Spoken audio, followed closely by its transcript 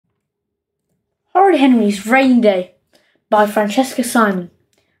Horrid Henry's Rainy Day by Francesca Simon.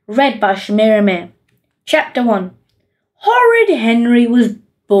 Read by Shahmeer Amir. Chapter 1. Horrid Henry was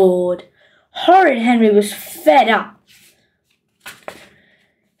bored. Horrid Henry was fed up.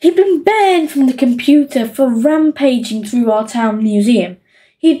 He'd been banned from the computer for rampaging through our town museum.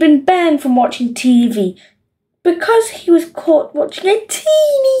 He'd been banned from watching TV because he was caught watching a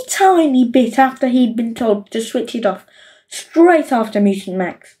teeny tiny bit after he'd been told to switch it off straight after Mutant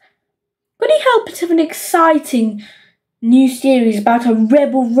Max. Could he help it if an exciting new series about a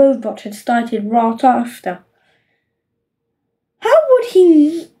rebel robot had started right after? How would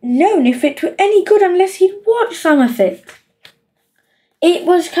he known if it were any good unless he'd watched some of it? It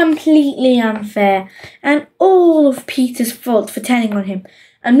was completely unfair, and all of Peter's fault for telling on him.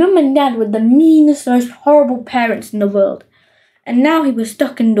 And Mum and Dad were the meanest, most horrible parents in the world. And now he was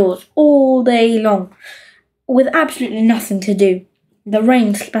stuck indoors all day long, with absolutely nothing to do. The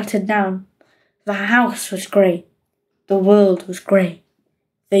rain splattered down. The house was grey. The world was grey.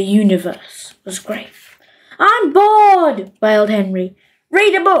 The universe was grey. "I'm bored," wailed Henry.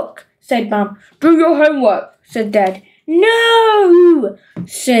 "Read a book," said Mum. "Do your homework," said Dad. "No,"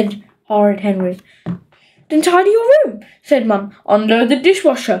 said Horrid Henry. "Then tidy your room," said Mum. "Unload the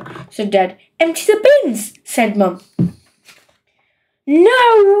dishwasher," said Dad. "Empty the bins," said Mum.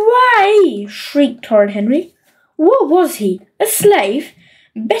 "No way!" shrieked Horrid Henry. What was he? A slave?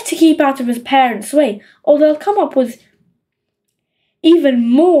 Better keep out of his parents' way, or they'll come up with even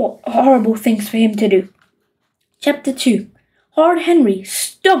more horrible things for him to do. Chapter 2. Horrid Henry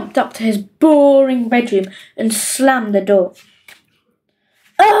stomped up to his boring bedroom and slammed the door.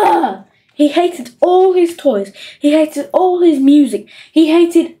 Ugh! He hated all his toys. He hated all his music. He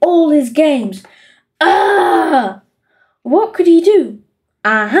hated all his games. Ugh! What could he do?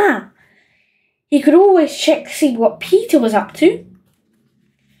 Aha! He could always check to see what Peter was up to.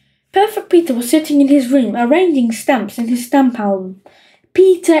 Perfect Peter was sitting in his room, arranging stamps in his stamp album.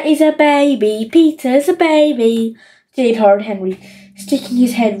 "Peter is a baby, Peter's a baby," said Horrid Henry, sticking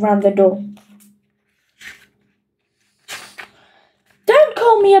his head round the door. "Don't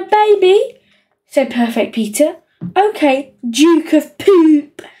call me a baby," said Perfect Peter. "OK, Duke of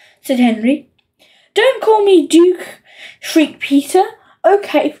Poop," said Henry. "Don't call me Duke," shrieked Peter.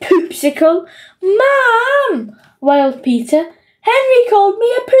 "OK, Poopsicle." "Mum!" wailed Peter. "Henry called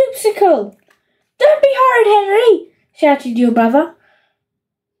me a poopsicle." "Don't be horrid, Henry," shouted your brother.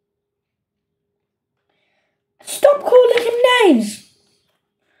 "Stop calling him names."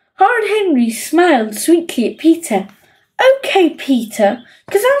 Horrid Henry smiled sweetly at Peter. "OK, Peter,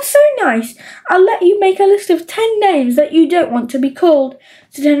 'cause I'm so nice, I'll let you make a list of 10 names that you don't want to be called,"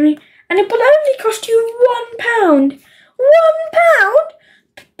 said Henry, "and it will only cost you £1. £1?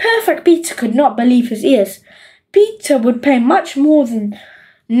 Perfect Peter could not believe his ears. Peter would pay much more than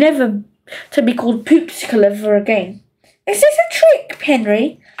never to be called Poopsicle ever again. "Is this a trick,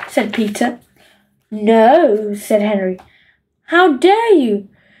 Henry?" said Peter. "No," said Henry. "How dare you?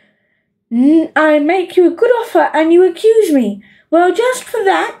 I make you a good offer and you accuse me. Well, just for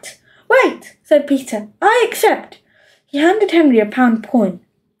that." "Wait," said Peter. "I accept." He handed Henry a £1 coin.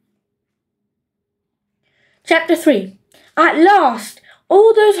 Chapter 3. At last,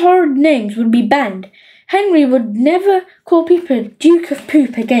 all those horrid names would be banned. Henry would never call people Duke of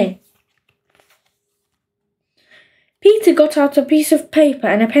Poop again. Peter got out a piece of paper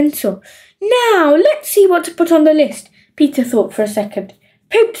and a pencil. "Now, let's see what to put on the list," Peter thought for a second.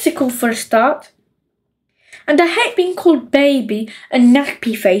 "Poopsicle for a start. And I hate being called Baby and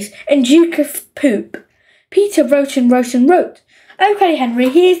Nappy Face and Duke of Poop." Peter wrote and wrote and wrote. "OK, Henry,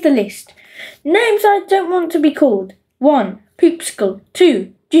 here's the list. Names I don't want to be called. 1. Poopsicle.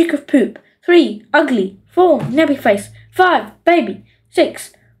 2. Duke of Poop. 3. Ugly. 4. Nappy Face. 5. Baby.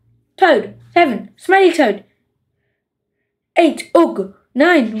 6. Toad. 7. Smelly Toad. 8. Ugg.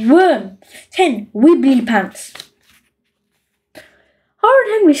 9. Worm. 10. Wibbly Pants. Horrid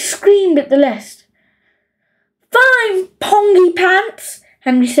Henry screamed at the list. "Fine, Pongy Pants,"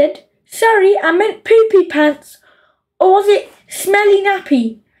 Henry said. "Sorry, I meant Poopy Pants. Or was it Smelly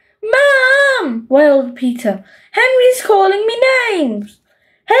Nappy?" "Mum!" wailed Peter. "Henry's calling me names."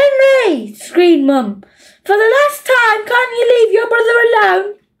 "Henry!" screamed Mum. "For the last time, can't you leave your brother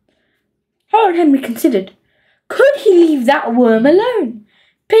alone?" Horrid Henry considered. Could he leave that worm alone?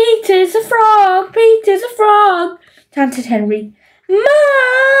 "Peter's a frog! Peter's a frog!" chanted Henry.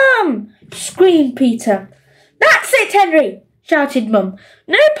 "Mum!" screamed Peter. "That's it, Henry!" shouted Mum.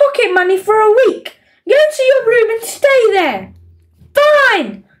 "No pocket money for a week. Go to your room and stay there."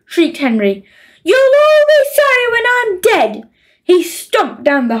 "Fine!" shrieked Henry. "You'll all be sorry when I'm dead." He stomped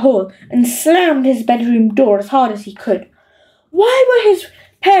down the hall and slammed his bedroom door as hard as he could. Why were his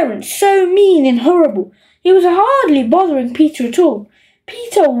parents so mean and horrible. He was hardly bothering Peter at all.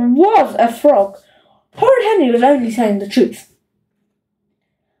 Peter was a frog. Horrid Henry was only saying the truth.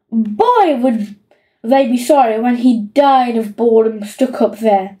 Boy, would they be sorry when he died of boredom stuck up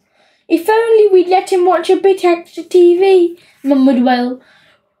there. If only we'd let him watch a bit extra TV, Mum would wail.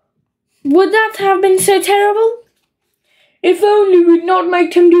 Would that have been so terrible? If only we'd not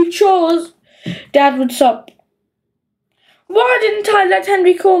make him do chores, Dad would sob. Why didn't I let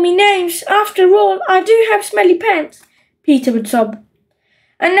Henry call me names? After all, I do have smelly pants, Peter would sob.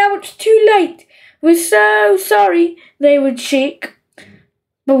 And now it's too late. We're so sorry, they would shriek.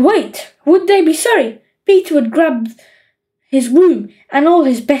 But wait, would they be sorry? Peter would grab his room and all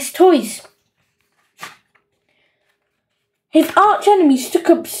his best toys. His arch-enemy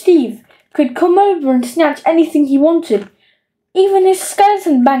Stuck-up Steve could come over and snatch anything he wanted, even his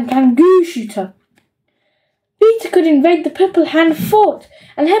skeleton bank and goo shooter. Peter could invade the Purple Hand fort,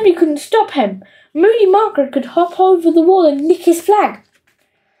 and Henry couldn't stop him. Moody Margaret could hop over the wall and nick his flag.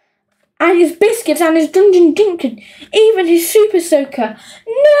 And his biscuits and his dungeon dinkin, even his super soaker.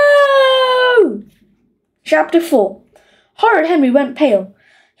 No! Chapter 4. Horrid Henry went pale.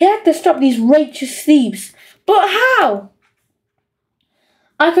 He had to stop these righteous thieves. But how?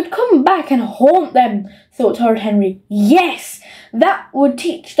 I could come back and haunt them, thought Horrid Henry. Yes, that would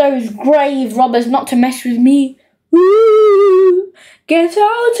teach those grave robbers not to mess with me. Ooh, get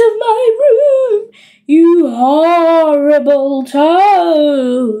out of my room, you horrible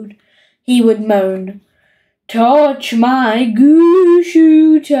toad, he would moan. Touch my goo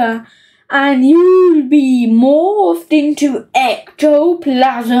shooter, and you'll be morphed into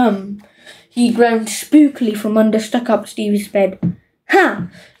ectoplasm. He groaned spookily from under Stuck-up Steve's bed. Ha!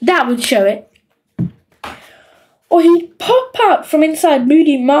 That would show it. Or he'd pop out from inside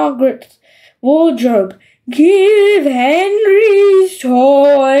Moody Margaret's wardrobe. Give Henry's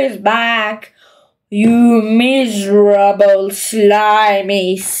toys back, you miserable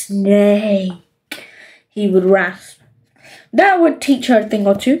slimy snake, he would rasp. That would teach her a thing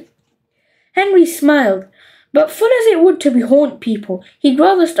or two. Henry smiled, but fun as it would to haunt people, he'd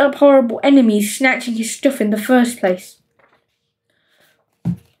rather stop horrible enemies snatching his stuff in the first place.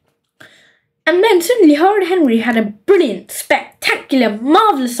 And then suddenly Horrid Henry had a brilliant, spectacular,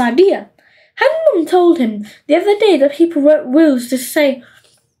 marvellous idea. Hadn't Mum told him the other day that people wrote wills to say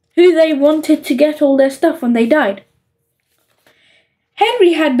who they wanted to get all their stuff when they died?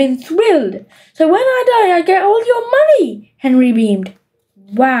 Henry had been thrilled. So when I die, I get all your money, Henry beamed.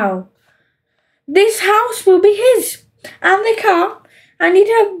 Wow. This house will be his, and the car, and he'd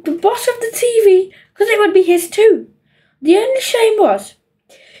have the boss of the TV, because it would be his too. The only shame was,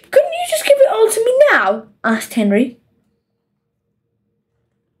 couldn't you just give it all to me now? Asked Henry.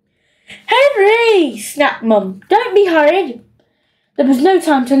 Henry, snapped Mum. Don't be hurried. There was no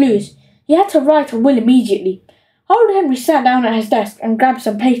time to lose. He had to write a will immediately. Horrid Henry sat down at his desk and grabbed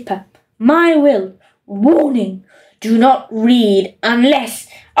some paper. My will. Warning. Do not read unless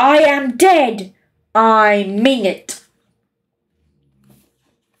I am dead. I mean it.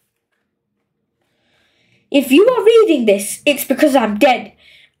 If you are reading this, it's because I'm dead,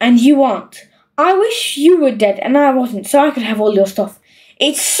 and you aren't. I wish you were dead and I wasn't, so I could have all your stuff.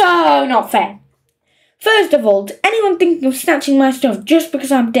 It's so not fair. First of all, to anyone thinking of snatching my stuff just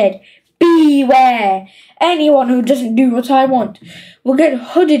because I'm dead, beware. Anyone who doesn't do what I want will get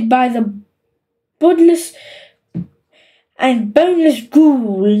hooded by the bloodless and boneless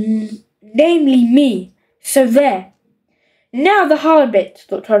ghoul, namely me. So there. Now the hard bit,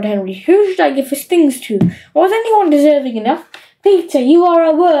 thought Horrid Henry. Who should I give his things to? Was anyone deserving enough? Peter, you are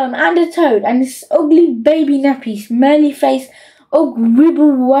a worm and a toad, and this ugly baby nappy, smelly face,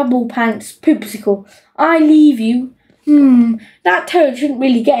 wibble wabble pants, poopsicle. I leave you. That toad shouldn't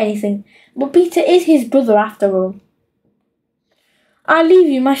really get anything, but Peter is his brother after all. I leave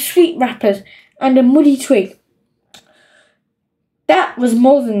you my sweet wrappers and a muddy twig. That was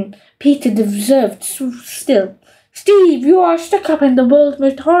more than Peter deserved still. Steve, you are stuck up in the world's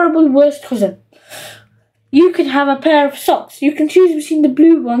most horrible worst cousin. You can have a pair of socks. You can choose between the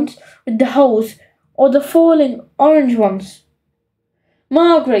blue ones with the holes or the falling orange ones.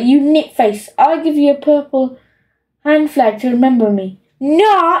 Margaret, you nitface, I'll give you a purple hand flag to remember me.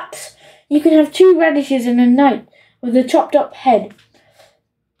 Not! You can have 2 radishes and a knight with a chopped up head.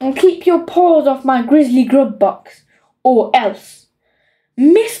 And keep your paws off my grizzly grub box. Or else.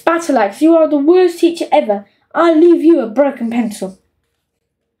 Miss Battleaxe, you are the worst teacher ever. I'll leave you a broken pencil.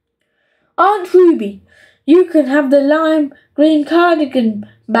 Aunt Ruby, you can have the lime green cardigan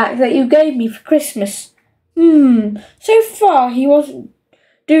back that you gave me for Christmas. So far he wasn't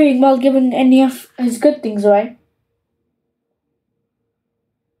doing well giving any of his good things away.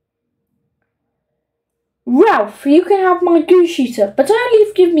 Ralph, you can have my goose shooter, but only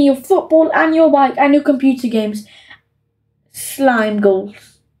if you give me your football and your bike and your computer games. Slime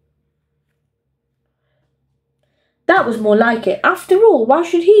goals. That was more like it. After all, why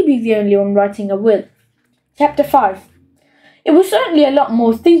should he be the only one writing a will? Chapter 5. It was certainly a lot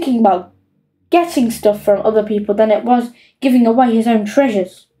more thinking about getting stuff from other people than it was giving away his own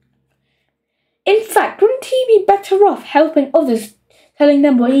treasures. In fact, wouldn't he be better off helping others, telling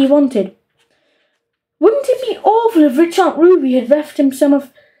them what he wanted? Wouldn't it be awful if rich Aunt Ruby had left him some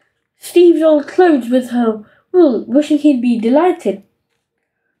of Steve's old clothes with her will, wishing he'd be delighted?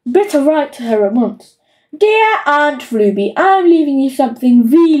 Better write to her at once. Dear Aunt Ruby, I'm leaving you something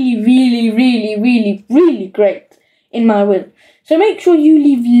really great in my will. So make sure you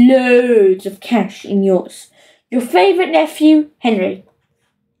leave loads of cash in yours. Your favourite nephew, Henry.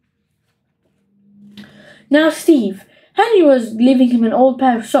 Now Steve. Henry was leaving him an old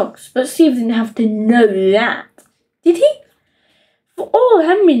pair of socks, but Steve didn't have to know that, did he? For all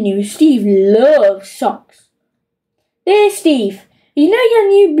Henry knew, Steve loved socks. Dear Steve, you know your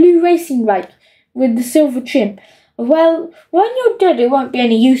new blue racing bike with the silver trim? Well, when you're dead it won't be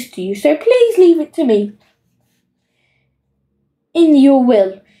any use to you, so please leave it to me. In your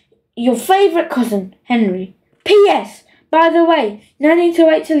will, your favourite cousin, Henry. P.S. By the way, no need to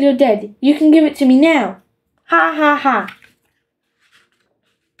wait till you're dead. You can give it to me now. Ha ha ha.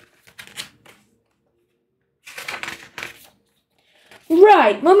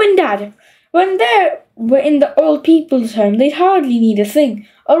 Right, Mum and Dad. When they were in the old people's home, they'd hardly need a thing.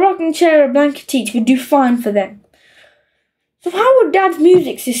 A rocking chair or a blanket each would do fine for them. So how would Dad's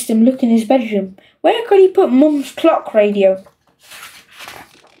music system look in his bedroom? Where could he put Mum's clock radio?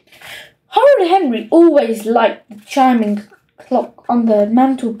 Horrid Henry always liked the chiming clock on the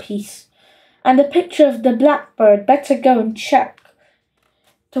mantelpiece, and the picture of the blackbird. Better go and check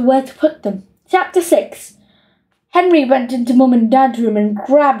to where to put them. Chapter 6. Henry went into Mum and Dad's room and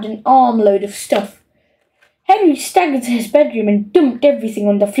grabbed an armload of stuff. Henry staggered to his bedroom and dumped everything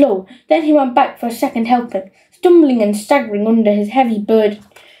on the floor. Then he went back for a second helping, stumbling and staggering under his heavy burden.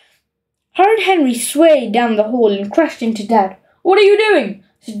 Horrid Henry swayed down the hall and crashed into Dad. What are you doing?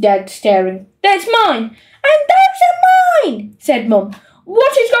 Said Dad, staring. That's mine. And those are mine, said Mum.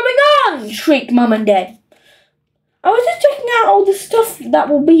 What is going on? Shrieked Mum and Dad. I was just checking out all the stuff that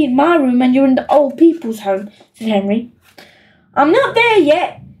will be in my room when you're in the old people's home, said Henry. I'm not there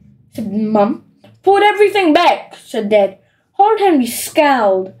yet, said Mum. Put everything back, said Dad. Horrid Henry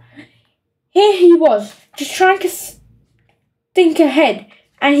scowled. Here he was, just trying to think ahead,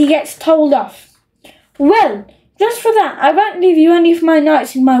 and he gets told off. Well, just for that, I won't leave you any of my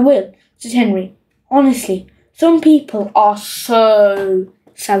nights in my will, said Henry. Honestly, some people are so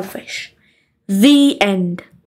selfish. The end.